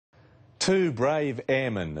Two brave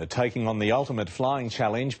airmen are taking on the ultimate flying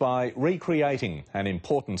challenge by recreating an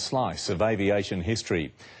important slice of aviation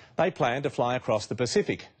history. They plan to fly across the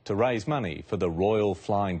Pacific to raise money for the Royal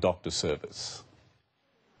Flying Doctor Service.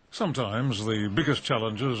 Sometimes the biggest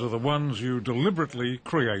challenges are the ones you deliberately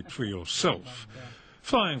create for yourself.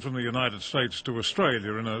 Flying from the United States to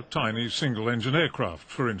Australia in a tiny single-engine aircraft,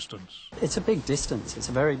 for instance. It's a big distance. It's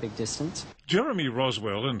a very big distance. Jeremy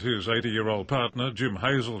Roswell and his 80-year-old partner, Jim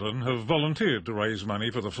Hazelden, have volunteered to raise money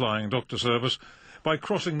for the Flying Doctor Service by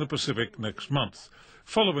crossing the Pacific next month,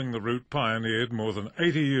 following the route pioneered more than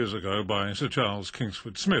 80 years ago by Sir Charles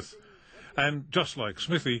Kingsford Smith. And just like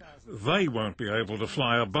Smithy, they won't be able to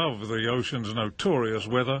fly above the ocean's notorious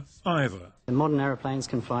weather either. The modern aeroplanes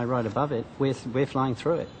can fly right above it. We're flying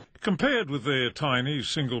through it. Compared with their tiny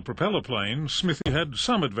single-propeller plane, Smithy had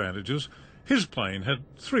some advantages. His plane had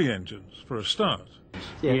 3 engines for a start.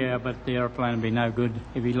 Yeah, but the aeroplane would be no good.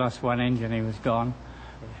 If he lost one engine, he was gone.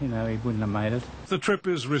 You know, he wouldn't have made it. The trip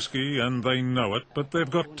is risky and they know it, but they've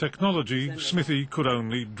got technology Smithy could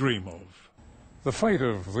only dream of. The fate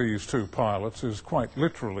of these two pilots is quite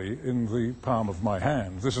literally in the palm of my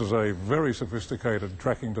hand. This is a very sophisticated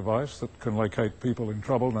tracking device that can locate people in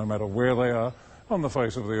trouble no matter where they are on the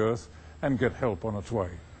face of the earth and get help on its way.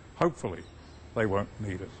 Hopefully, they won't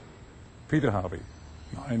need it. Peter Harvey,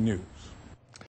 9 News.